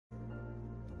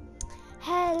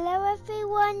Hello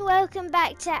everyone, welcome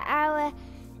back to our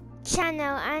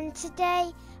channel, and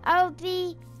today I'm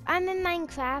in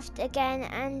Minecraft again,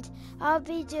 and I'll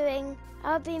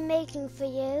be making for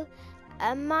you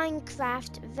a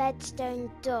Minecraft redstone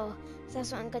door. So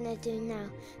that's what I'm gonna do now.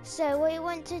 So what you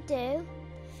want to do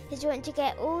is you want to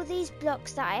get all these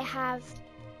blocks that I have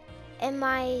in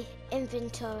my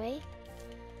inventory,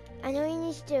 and all you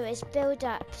need to do is build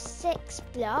up 6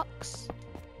 blocks.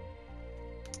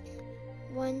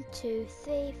 1, 2,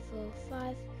 3, 4,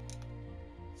 5,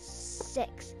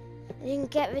 6. And you can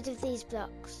get rid of these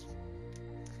blocks.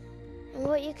 And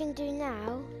what you can do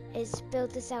now is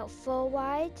build this out 4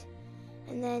 wide,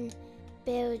 and then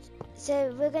build.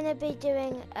 So we're going to be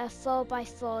doing a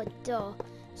 4x4 door.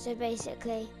 So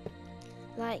basically,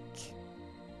 like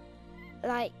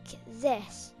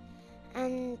this.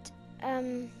 And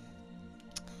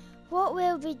what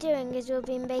we'll be doing is we'll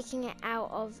be making it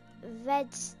out of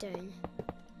redstone.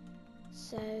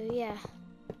 So yeah,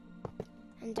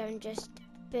 and I'm just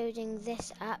building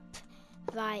this up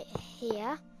right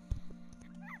here,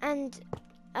 and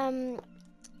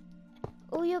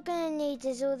all you're gonna need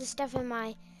is all the stuff in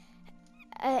my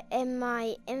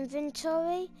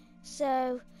inventory.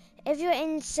 So if you're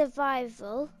in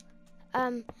survival,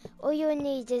 all you'll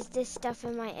need is this stuff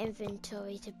in my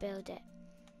inventory to build it.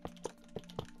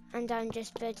 And I'm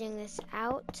just building this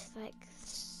out like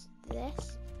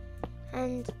this.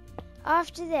 And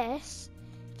after this,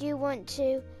 you want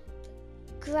to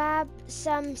grab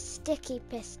some sticky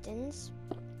pistons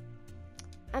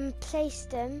and place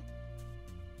them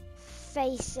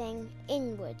facing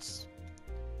inwards,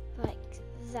 like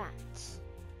that.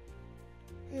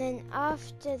 And then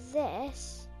after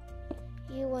this,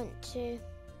 you want to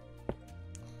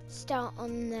start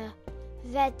on the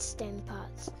redstone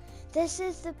parts. This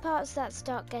is the parts that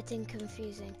start getting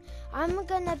confusing. I'm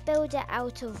gonna build it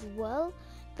out of wool,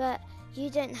 but you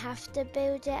don't have to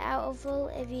build it out of wool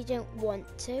if you don't want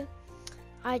to.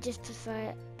 I just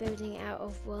prefer building it out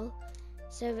of wool.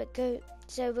 So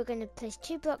we're gonna place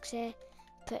 2 blocks here,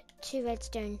 put 2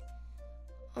 redstone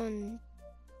on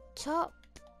top,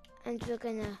 and we're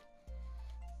gonna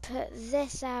put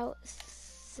this out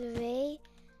 3,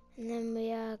 and then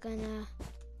we are gonna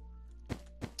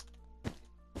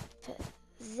put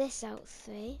this out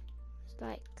 3,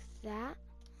 like that.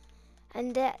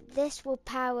 And this will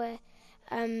power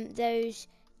those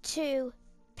 2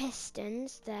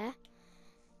 pistons there.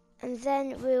 And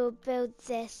then we'll build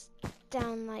this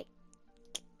down like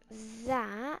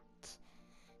that.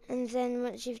 And then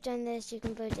once you've done this, you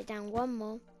can build it down 1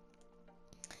 more.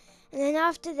 And then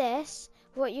after this,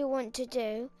 what you want to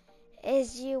do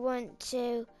is you want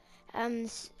to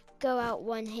go out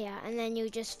 1 here, and then you'll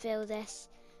just fill this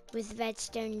with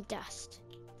redstone dust,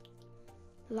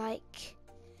 like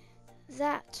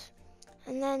that.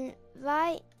 And then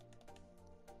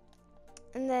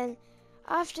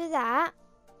after that,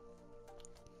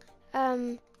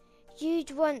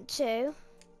 you'd want to,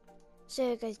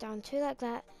 so it goes down 2 like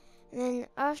that, and then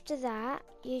after that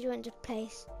you'd want to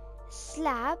place a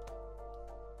slab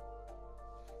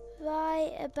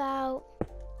right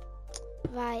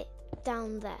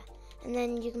down there, and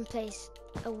then you can place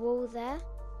a wall there,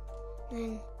 and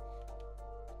then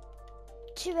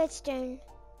 2 redstone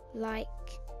like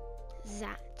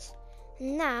that.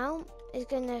 Now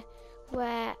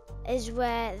is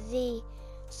where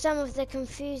some of the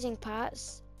confusing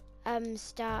parts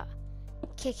start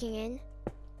kicking in.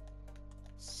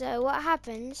 So what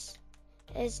happens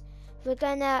is we're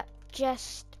gonna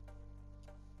just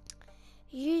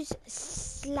use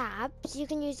slabs. You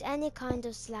can use any kind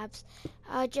of slabs.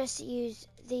 I'll just use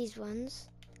these ones.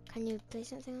 Can you place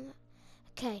something on that?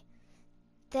 Okay,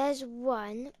 there's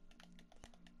 1.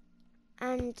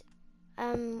 And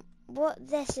what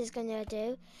this is going to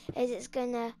do is it's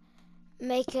going to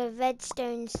make a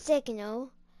redstone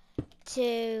signal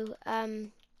to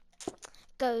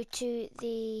go to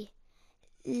the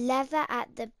lever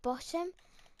at the bottom.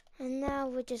 And now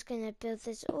we're just going to build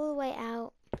this all the way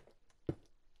out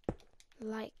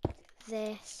like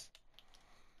this.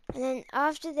 And then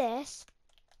after this,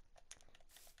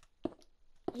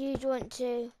 you'd want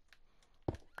to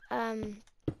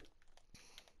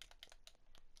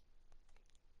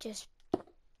just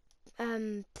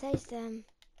place them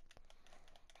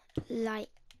like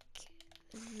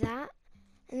that,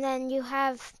 and then you'll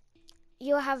have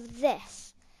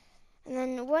this. And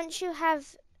then once you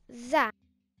have that,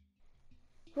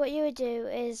 what you would do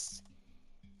is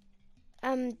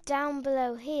down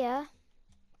below here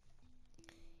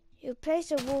you'll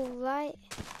place a wall right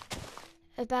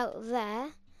about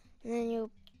there, and then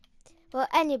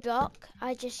any block.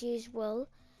 I just use wool,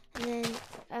 and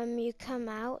then you come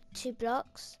out 2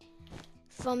 blocks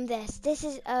from this. This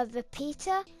is a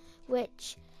repeater,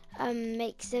 which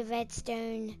makes the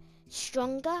redstone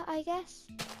stronger, I guess.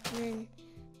 And then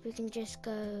we can just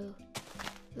go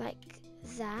like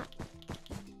that,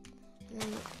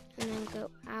 and then go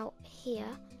out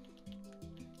here.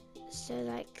 So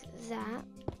like that,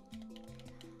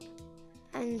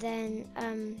 and then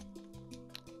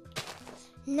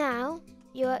now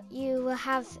you will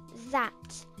have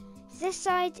that. This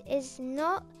side is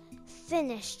not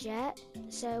finished yet,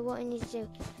 so what I need to do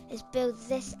is build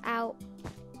this out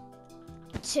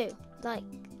too, like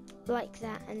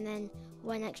that, and then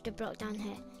 1 extra block down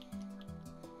here.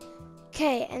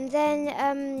 Okay, and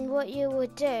then what you will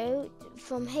do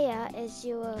from here is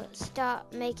you will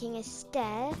start making a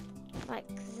stair like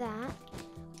that,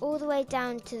 all the way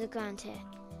down to the ground here.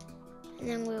 And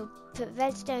then we'll put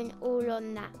redstone all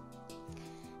on that.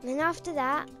 And then after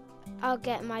that, I'll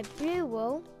get my blue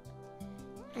wool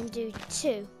and do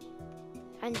 3,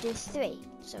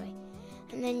 sorry.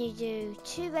 And then you do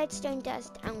 2 redstone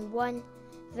dust and 1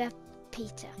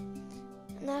 repeater.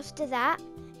 And after that,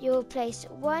 you'll place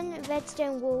 1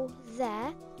 redstone wool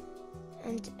there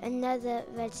and another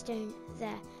redstone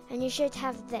there. And you should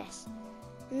have this.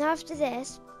 And after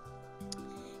this,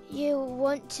 you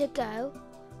want to go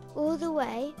all the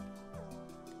way.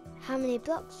 How many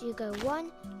blocks? You go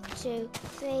 1, 2,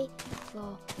 3,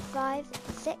 4, 5,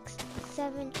 6,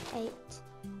 7, 8,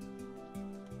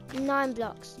 9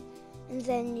 blocks. And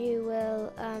then you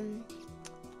will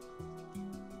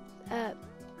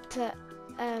put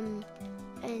an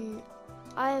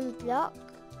iron block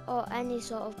or any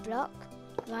sort of block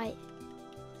right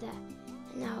there.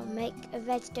 Now make a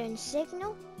redstone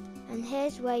signal, and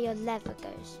here's where your lever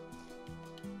goes.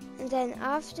 And then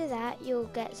after that, you'll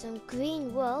get some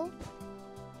green wool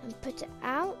and put it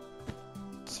out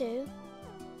 2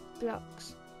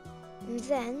 blocks. And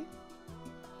then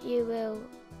you will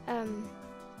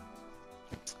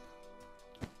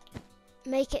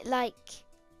make it like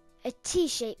a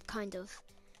T-shape, kind of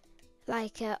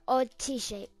like an odd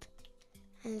T-shape.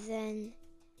 And then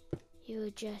you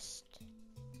will just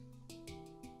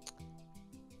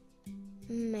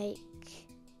make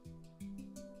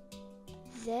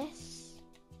this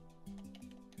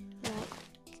like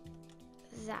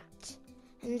that,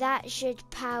 and that should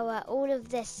power all of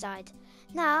this side.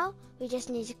 Now we just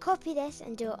need to copy this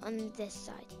and do it on this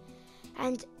side,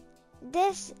 and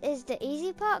this is the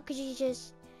easy part,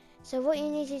 because so what you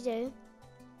need to do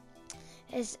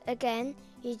is, again,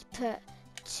 you'd put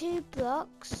 2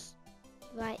 blocks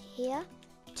right here,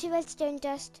 2 redstone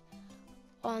dust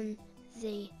on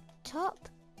the top,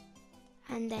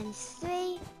 and then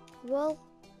 3 wool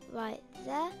right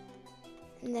there,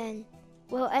 and then,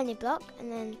 well, any block,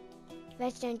 and then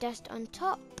redstone dust on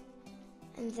top,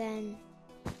 and then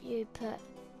you put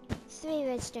 3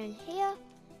 redstone here,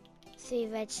 3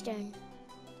 redstone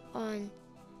on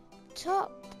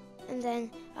top, and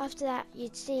then after that,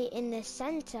 you'd see in the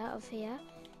center of here,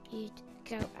 you'd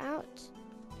go out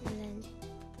and then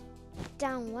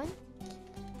down 1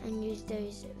 and use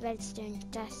those redstone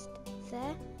dust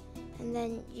there, and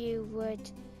then you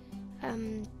would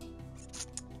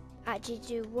actually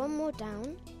do 1 more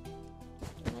down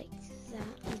like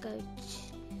that and go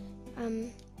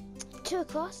 2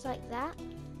 across like that,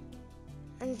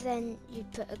 and then you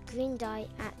put a green dye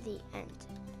at the end,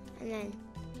 and then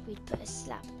we'd put a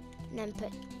slab, and then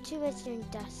put 2 redstone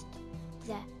dust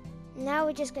there. Now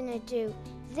we're just going to do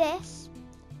this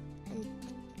and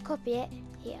copy it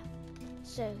here.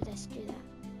 So let's do that.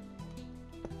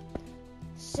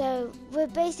 So we're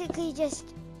basically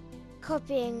just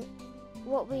copying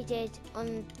what we did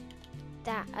on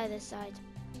that other side,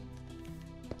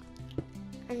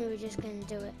 and we're just going to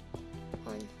do it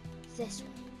on this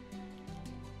one.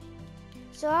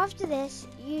 So after this,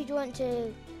 you'd want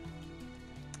to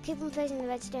keep on placing the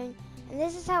redstone, and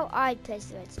this is how I'd place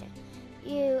the redstone.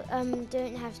 You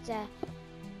don't have to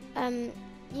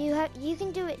you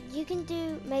can do it. You can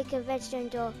make a redstone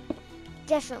door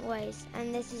different ways,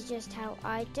 and this is just how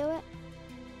I do it.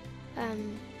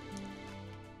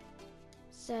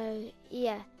 So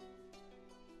yeah,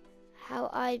 how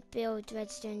I build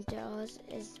redstone doors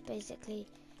is basically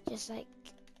just like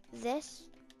this.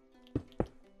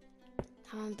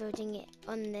 How I'm building it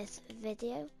on this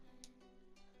video.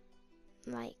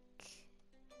 Like,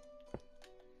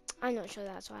 I'm not sure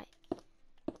that's right.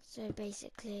 So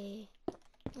basically,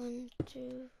 1,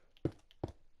 2.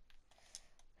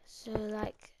 So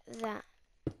like that.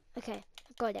 Okay,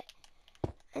 got it.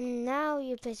 And now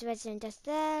you place redstone dust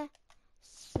there,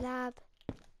 slab,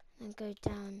 and go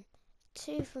down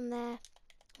 2 from there,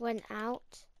 1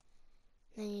 out,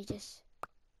 Then you just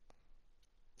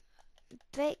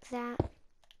break that,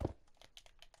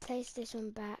 place this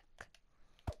one back,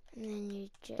 and then you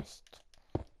just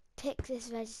pick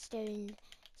this redstone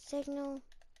signal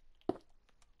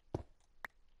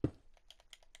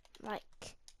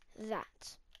like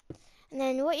that. And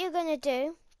then what you're going to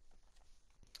do,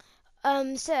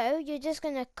 so you're just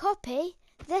going to copy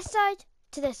this side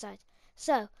to this side.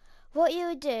 So what you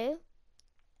would do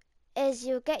is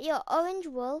you'll get your orange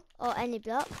wool or any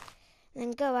block, and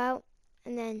then go out,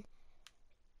 and then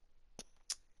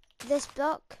this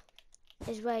block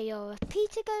is where your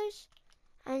repeater goes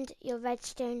and your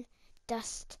redstone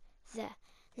dust there.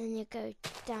 Then you go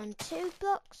down 2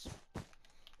 blocks,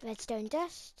 redstone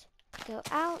dust, go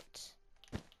out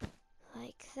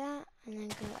like that, and then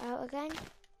go out again.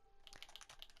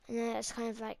 And then it's kind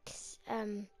of like a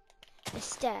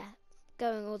stair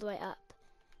going all the way up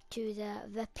to the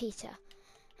repeater.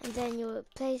 And then you'll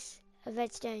place a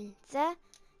redstone there,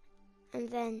 and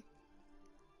then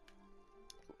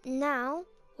now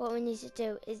what we need to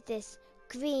do is this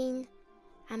green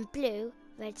and blue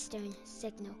redstone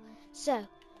signal. So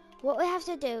what we have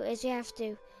to do is we have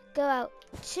to go out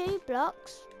 2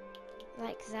 blocks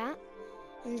like that,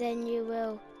 and then you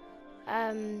will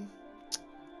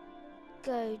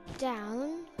go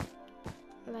down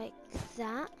like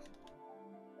that,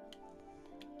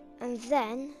 and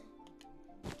then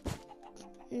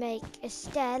make a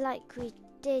stair like we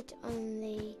did on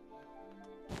the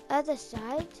other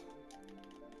side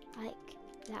like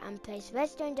that, and place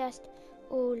redstone dust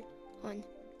all on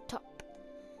top.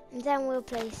 And then we'll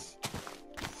place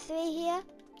 3 here,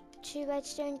 2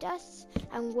 redstone dusts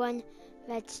and 1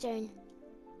 redstone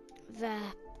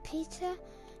repeater.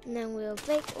 And then we'll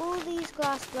break all these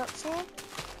grass blocks here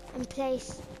and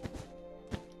place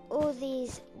all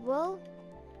these wool,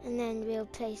 and then we'll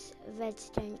place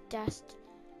redstone dust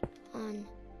on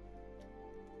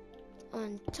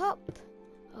top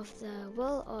of the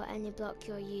wool or any block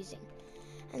you're using.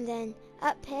 And then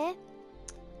up here,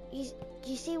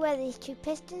 you see where these 2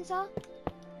 pistons are?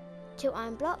 2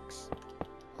 iron blocks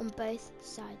on both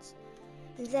sides.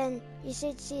 And then you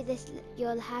should see this,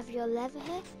 you'll have your lever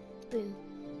here, boom.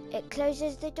 It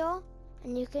closes the door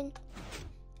and you can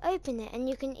open it, and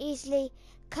you can easily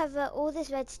cover all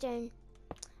this redstone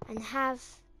and have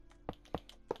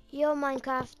your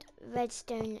Minecraft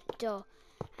redstone door.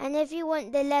 And if you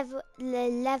want the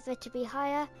lever to be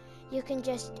higher, you can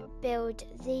just build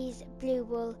these blue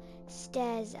wool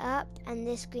stairs up, and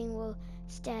this green wool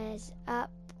stairs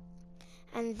up,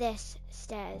 and this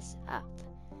stairs up.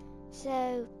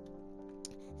 So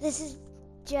this is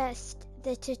just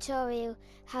the tutorial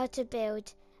how to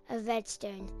build a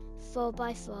redstone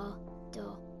 4x4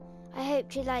 door. I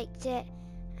hope you liked it,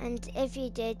 and if you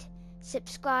did,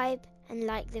 subscribe and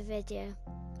like the video.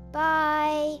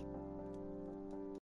 Bye!